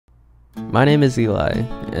My name is Eli,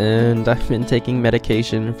 and I've been taking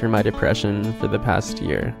medication for my depression for the past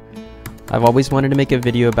year. I've always wanted to make a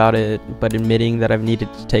video about it, but admitting that I've needed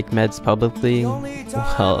to take meds publicly,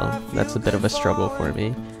 well, that's a bit of a struggle for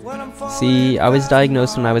me. See, I was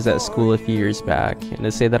diagnosed when I was at school a few years back, and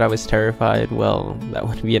to say that I was terrified, well, that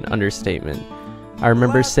would be an understatement. I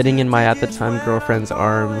remember sitting in my at the time girlfriend's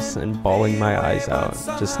arms and bawling my eyes out,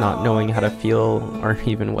 just not knowing how to feel or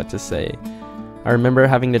even what to say. I remember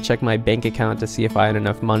having to check my bank account to see if I had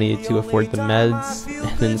enough money to afford the meds,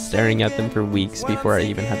 and then staring at them for weeks before I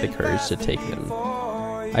even had the courage to take them.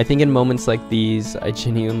 I think in moments like these, I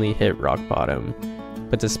genuinely hit rock bottom.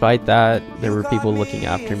 But despite that, there were people looking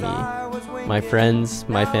after me. My friends,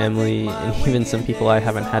 my family, and even some people I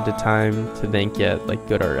haven't had the time to thank yet, like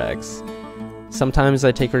GoodRx. Sometimes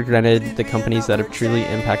I take for granted the companies that have truly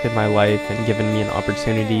impacted my life and given me an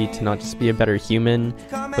opportunity to not just be a better human,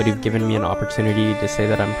 but who've given me an opportunity to say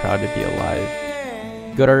that I'm proud to be alive.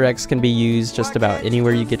 GoodRx can be used just about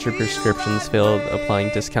anywhere you get your prescriptions filled, applying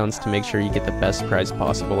discounts to make sure you get the best price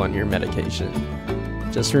possible on your medication.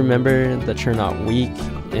 Just remember that you're not weak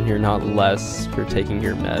and you're not less for taking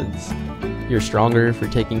your meds. You're stronger for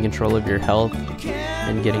taking control of your health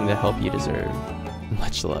and getting the help you deserve.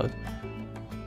 Much love.